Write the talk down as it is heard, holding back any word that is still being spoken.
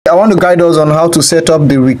I want to guide us on how to set up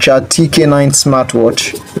the Richard TK9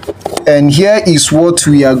 smartwatch. And here is what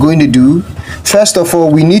we are going to do. First of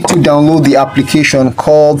all, we need to download the application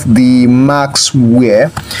called the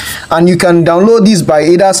MasWear. And you can download this by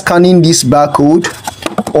either scanning this barcode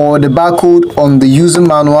or the barcode on the user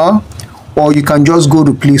manual, or you can just go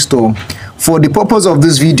to Play Store. For the purpose of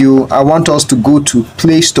this video, I want us to go to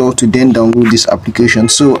Play Store to then download this application.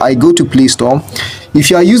 So I go to Play Store. If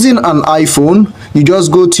you are using an iPhone, you just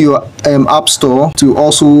go to your App Store to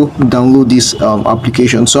also download this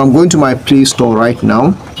application. So I'm going to my Play Store right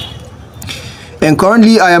now. And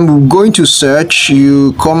currently I am going to search.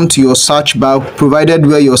 You come to your search bar, provided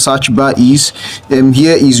where your search bar is.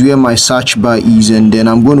 Here is where my search bar is, and then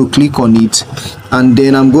I'm going to click on it, and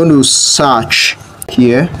then I'm going to search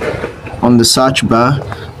here on the search bar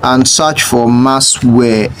and search for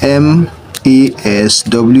MasWear,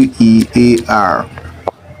 MasWear.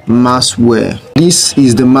 MasWear. This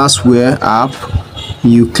is the MasWear app.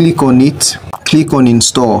 You click on it, click on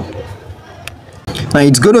install. Now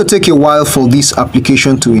it's going to take a while for this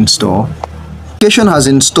application to install. Application has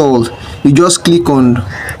installed. You just click on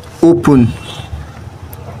open.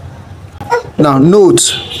 Now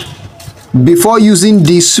note, before using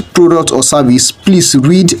this product or service, please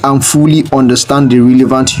read and fully understand the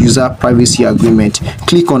relevant user privacy agreement.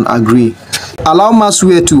 Click on agree. Allow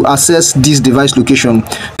MasWear to access this device location.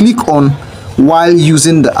 Click on while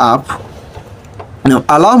using the app. Now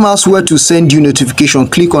allow MasWear to send you notification.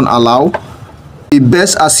 Click on allow. The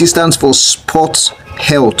best assistance for sports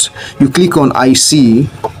health. You click on I see,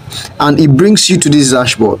 and it brings you to this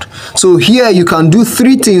dashboard. So here you can do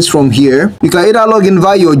three things from here. You can either log in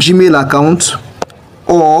via your Gmail account,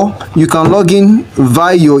 or you can log in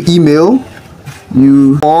via your email,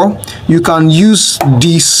 or you can use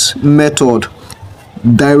this method,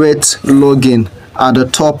 direct login, at the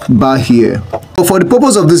top bar here. So for the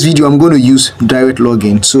purpose of this video, I'm going to use direct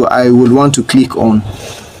login. So I would want to click on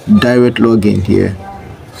direct login here.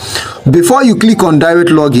 Before you click on direct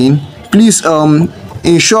login, please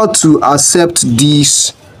ensure to accept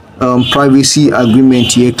this privacy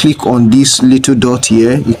agreement here. Click on this little dot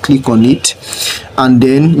here, you click on it, and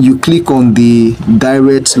then you click on the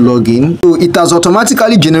direct login. So it has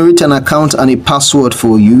automatically generated an account and a password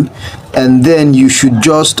for you, and then you should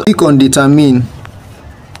just click on determine.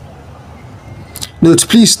 Note,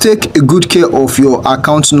 please take a good care of your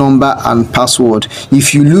account number and password.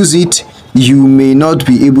 If you lose it, you may not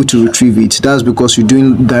be able to retrieve it. That's because you're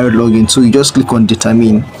doing direct login. So you just click on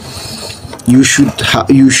determine. You should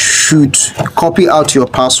copy out your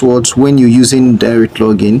passwords when you're using direct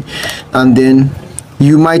login, and then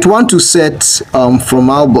you might want to set set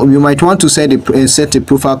a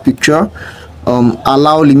profile picture.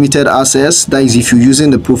 Allow limited access, that is if you're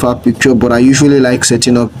using the profile picture, but I usually like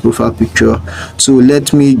setting up profile picture. So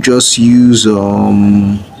let me just use this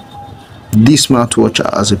smartwatch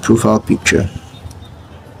as a profile picture.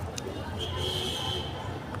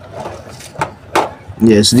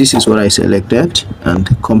 Yes, this is what I selected, and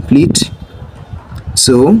complete.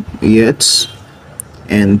 So yes,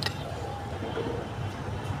 and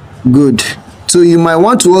good. So you might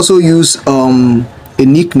want to also use a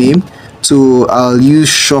nickname. So I'll use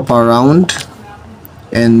shop around,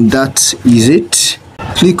 and that is it.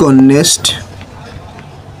 Click on next.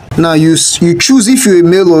 Now you choose if you're a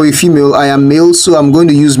male or a female. I am male, so I'm going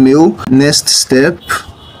to use male. Next step.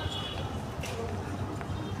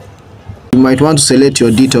 You might want to select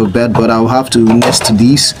your date of birth, but I'll have to next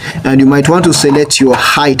this. And you might want to select your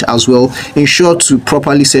height as well. Ensure to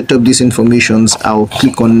properly set up these informations. I'll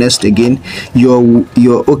click on next again.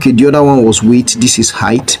 Okay, the other one was weight, this is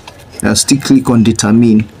height. I'll still click on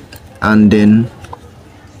determine, and then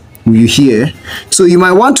you here. So you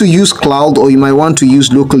might want to use cloud, or you might want to use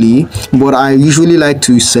locally, but I usually like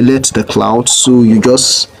to select the cloud. So you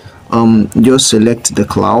just select the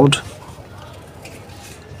cloud,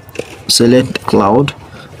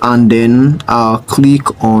 and then I'll click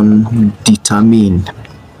on determine.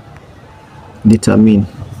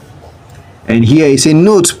 And here is a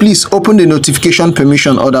note, please open the notification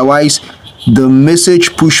permission, otherwise the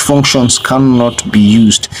message push functions cannot be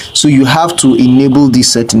used. So you have to enable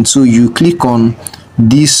this setting. So you click on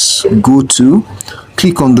this go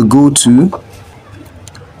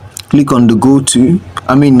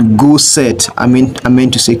set. I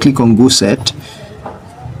meant to say click on go set,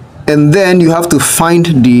 and then you have to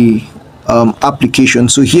find the application.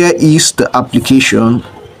 So here is the application.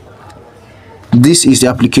 This is the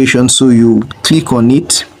application. So you click on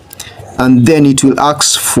it, and then it will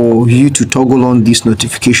ask for you to toggle on this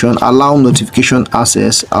notification, allow notification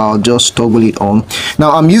access. I'll just toggle it on.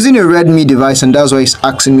 Now I'm using a Redmi device and that's why it's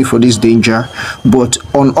asking me for this danger, but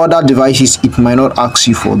on other devices it might not ask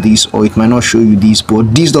you for this, or it might not show you this,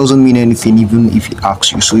 but this doesn't mean anything even if it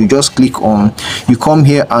asks you. So you just click on, you come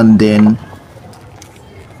here and then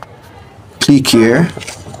click here,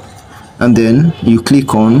 and then you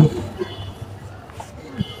click on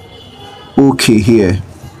OK here.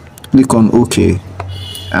 Click on OK,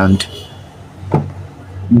 and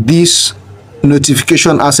this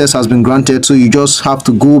notification access has been granted. So you just have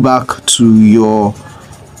to go back to your,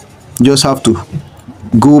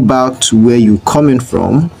 where you're coming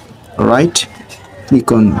from. All right, click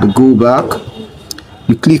on the go back.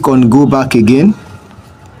 You click on go back again.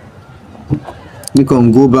 Click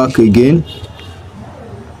on go back again.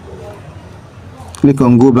 Click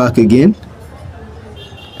on go back again,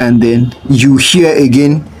 and then you here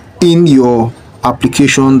again in your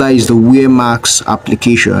application, that is the Wear Max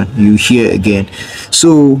application, you hear again.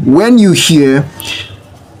 So when you hear,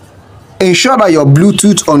 ensure that your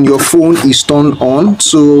Bluetooth on your phone is turned on.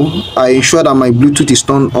 So I ensure that my Bluetooth is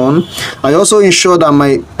turned on. I also ensure that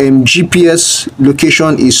my GPS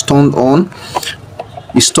location is turned on,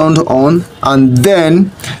 and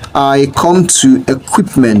then I come to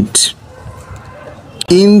equipment.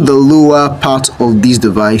 In the lower part of this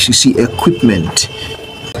device you see equipment.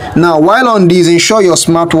 Now while on this, ensure your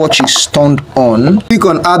smartwatch is turned on. Click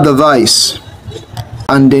on add device,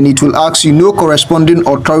 and then it will ask you no corresponding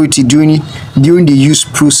authority during the use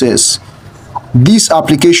process. This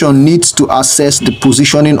application needs to access the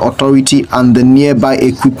positioning authority and the nearby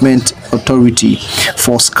equipment authority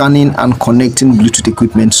for scanning and connecting Bluetooth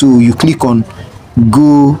equipment. So you click on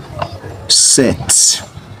go set.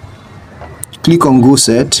 Click on go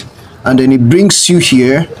set, and then it brings you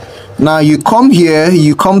here. Now you come here,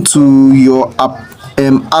 you come to your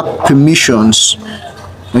app permissions.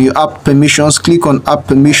 When you app permissions, click on app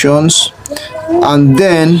permissions, and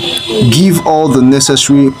then give all the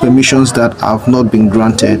necessary permissions that have not been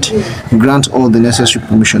granted. Grant all the necessary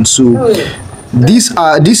permissions. So this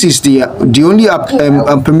is the only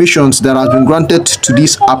permissions that have been granted to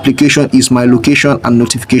this application is my location and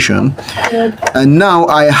notification. And now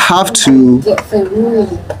I have to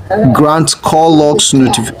grant call logs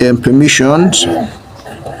permissions.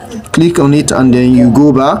 Click on it, and then you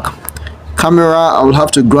go back. Camera, I will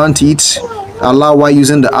have to grant it, allow while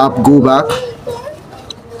using the app, go back.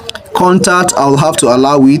 Contact, I'll have to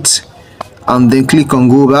allow it, and then click on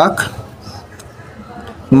go back.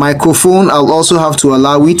 Microphone, I'll also have to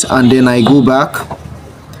allow it, and then I go back.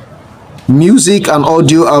 Music and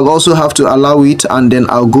audio, I'll also have to allow it, and then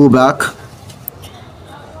I'll go back.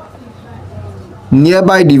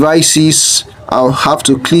 Nearby devices, I'll have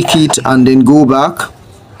to click it and then go back.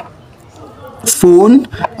 Phone,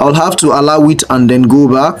 I'll have to allow it and then go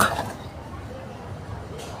back.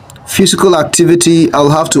 Physical activity,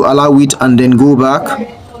 I'll have to allow it and then go back.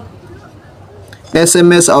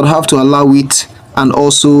 SMS, I'll have to allow it and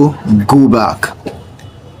also go back.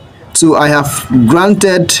 So I have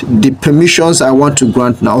granted the permissions I want to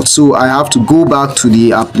grant now. So I have to go back to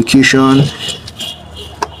the application.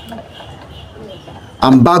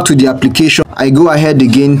 I'm back to the application. I go ahead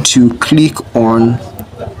again to click on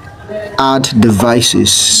add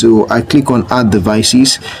devices. So I click on add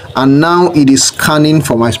devices, and now it is scanning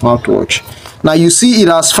for my smartwatch. Now you see it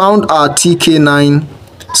has found our TK9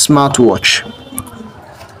 smartwatch.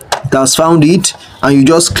 It has found it, and you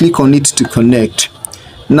just click on it to connect.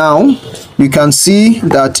 Now you can see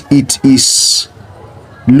that it is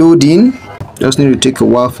loading. Just need to take a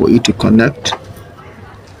while for it to connect.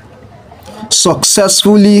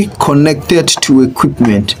 Successfully connected to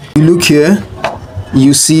equipment. You look here,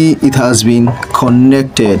 you see it has been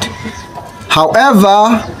connected.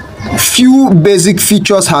 However, few basic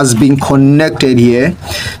features has been connected here,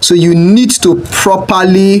 so you need to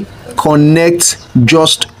properly connect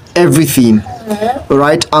just everything. All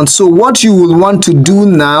right, and so what you will want to do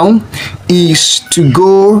now is to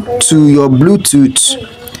go to your Bluetooth,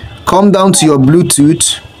 come down to your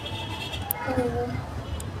Bluetooth,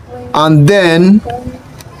 and then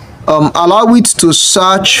allow it to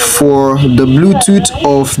search for the Bluetooth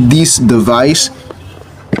of this device,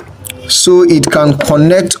 so it can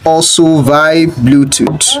connect also via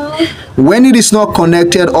Bluetooth. When it is not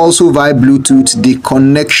connected also via Bluetooth, the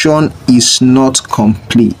connection is not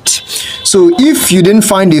complete. So if you didn't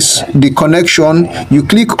find the connection, you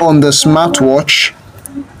click on the smartwatch.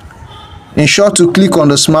 Ensure to click on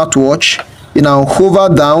the smartwatch. You now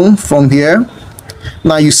hover down from here.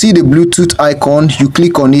 Now you see the Bluetooth icon, you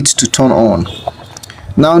click on it to turn on.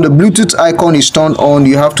 Now the Bluetooth icon is turned on.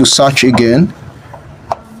 You have to search again.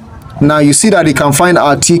 Now you see that you can find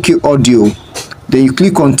our TK audio. Then you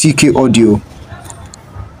click on TK audio,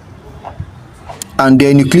 and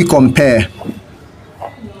then you click on pair,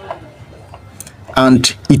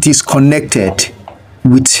 and it is connected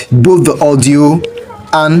with both the audio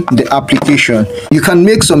and the application. You can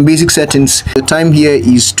make some basic settings. The time here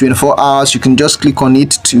is 24 hours. You can just click on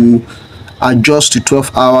it to adjust to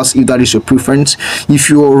 12 hours if that is your preference. If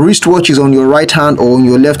your wristwatch is on your right hand or on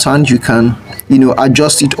your left hand, you can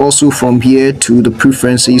adjust it also from here to the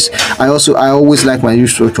preferences. I always like my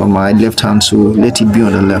wristwatch on my left hand, so let it be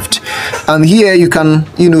on the left. And here you can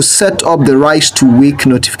set up the rise to wake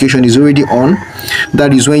notification is already on.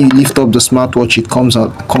 That is when you lift up the smartwatch, it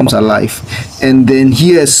comes alive. And then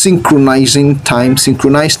here synchronize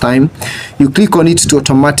time. You click on it to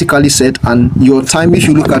automatically set, and your time, if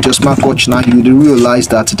you look at your smartwatch now, you will realize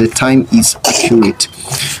that the time is accurate.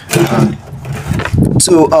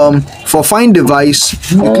 So for find device,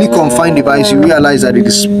 you click on find device, you realize that it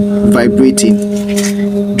is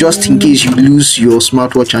vibrating. Just in case you lose your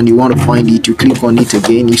smartwatch and you want to find it, you click on it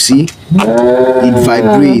again. You see it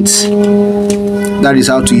vibrates. That is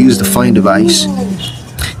how to use the find device.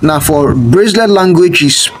 Now for bracelet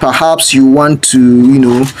languages, perhaps you want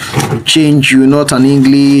to change, you're not an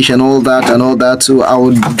English and all that, so I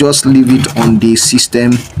would just leave it on the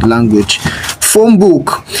system language. Phone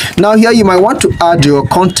book. Now here you might want to add your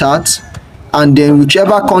contact, and then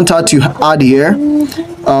whichever contact you add here,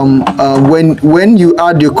 when you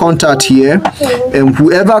add your contact here,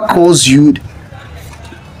 whoever calls you,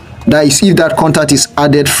 that is, if that contact is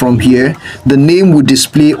added from here, the name will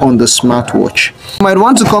display on the smartwatch. You might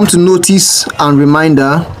want to come to notice and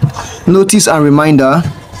reminder,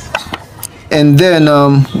 and then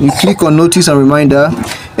you click on notice and reminder,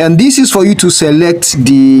 and this is for you to select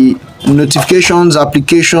the notifications,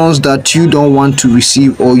 applications that you don't want to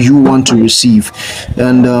receive or you want to receive,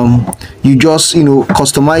 and you just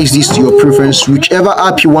customize this to your preference. Whichever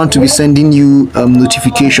app you want to be sending you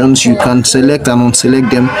notifications, you can select and unselect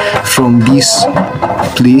them from this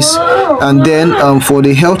place. And then for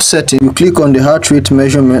the health setting, you click on the heart rate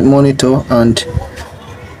measurement monitor, and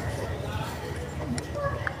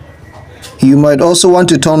you might also want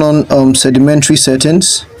to turn on sedimentary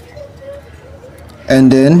settings.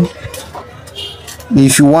 And then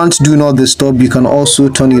if you want do not disturb, you can also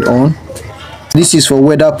turn it on. This is for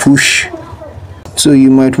weather push, so you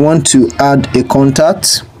might want to add a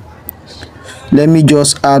contact. Let me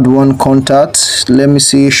just add one contact. Let me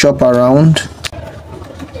say shop around.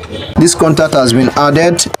 This contact has been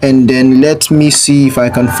added, and then let me see if I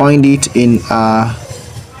can find it in our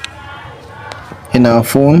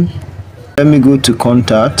phone. Let me go to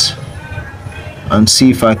contact and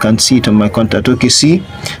see if I can see it on my contact. Okay, see,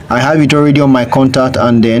 I have it already on my contact,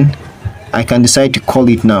 and then I can decide to call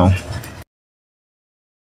it now.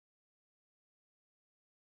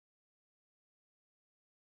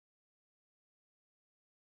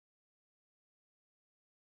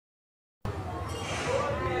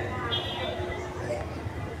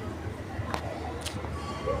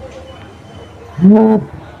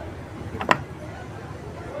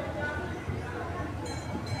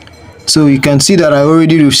 So you can see that I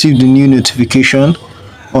already received the new notification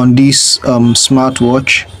on this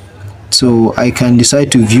smartwatch, so I can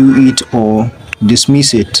decide to view it or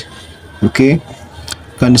dismiss it. Okay,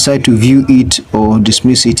 you can decide to view it or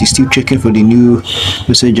dismiss it. It's still checking for the new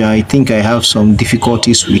message. I think I have some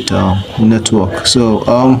difficulties with network, so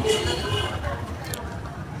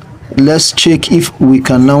let's check if we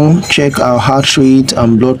can now check our heart rate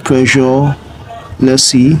and blood pressure. Let's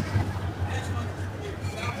see.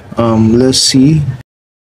 Let's see.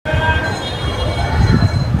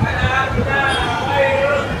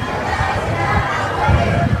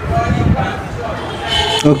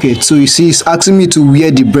 Okay, so you see it's asking me to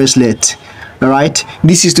wear the bracelet. All right,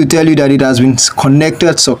 this is to tell you that it has been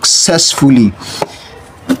connected successfully.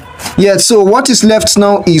 Yeah, so what is left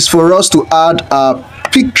now is for us to add a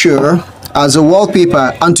picture as a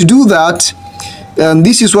wallpaper, and to do that,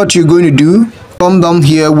 this is what you're going to do. Come down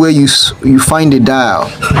here where you find the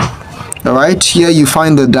dial. All right, here you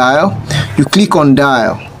find the dial. You click on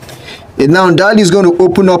dial, and now dial is going to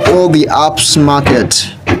open up all the apps market.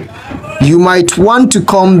 You might want to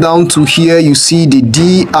come down to here. You see the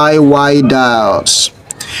DIY dials.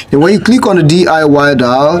 And when you click on the DIY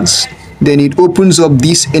dials, then it opens up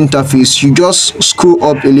this interface. You just scroll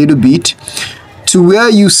up a little bit to where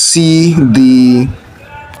you see the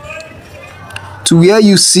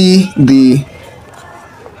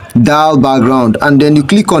dial background, and then you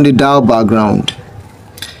click on the dial background,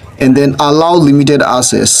 and then allow limited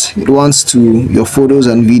access. It wants to your photos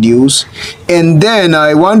and videos, and then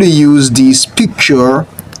I want to use this picture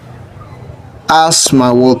as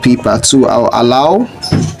my wallpaper, so I'll allow,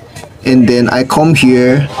 and then I come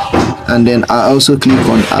here and then I also click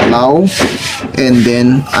on allow, and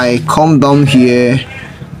then I come down here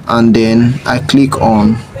and then I click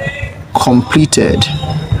on completed,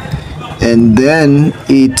 and then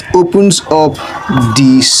it opens up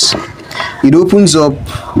this, it opens up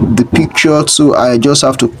the picture. So I just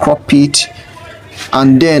have to crop it,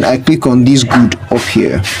 and then I click on this good up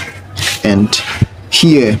here and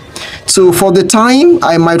here. So for the time,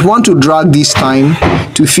 I might want to drag this time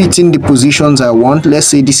to fit in the positions I want. Let's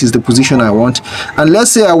say this is the position I want, and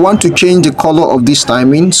let's say I want to change the color of this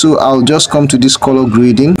timing, so I'll just come to this color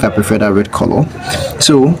grading. I prefer that red color.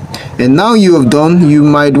 So, and now you have done, you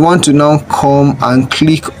might want to now come and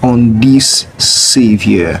click on this save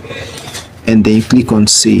here, and then you click on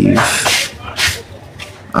save,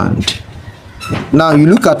 and now you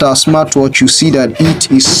look at our smartwatch, you see that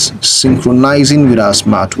it is synchronizing with our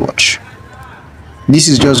smartwatch. This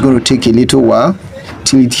is just going to take a little while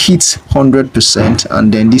till it hits 100%,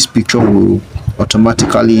 and then this picture will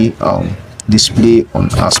automatically display on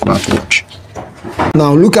our smartwatch.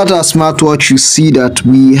 Now look at our smartwatch, you see that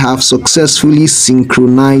we have successfully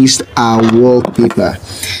synchronized our wallpaper.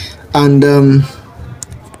 And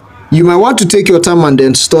you might want to take your time and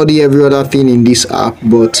then study every other thing in this app,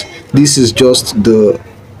 but this is just the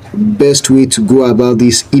best way to go about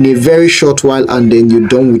this in a very short while, and then you're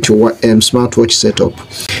done with your smartwatch setup.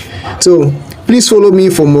 So please follow me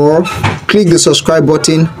for more. Click the subscribe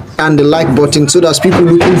button and the like button, so that people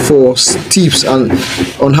looking for tips and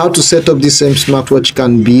on how to set up this same smartwatch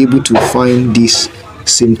can be able to find these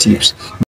same tips.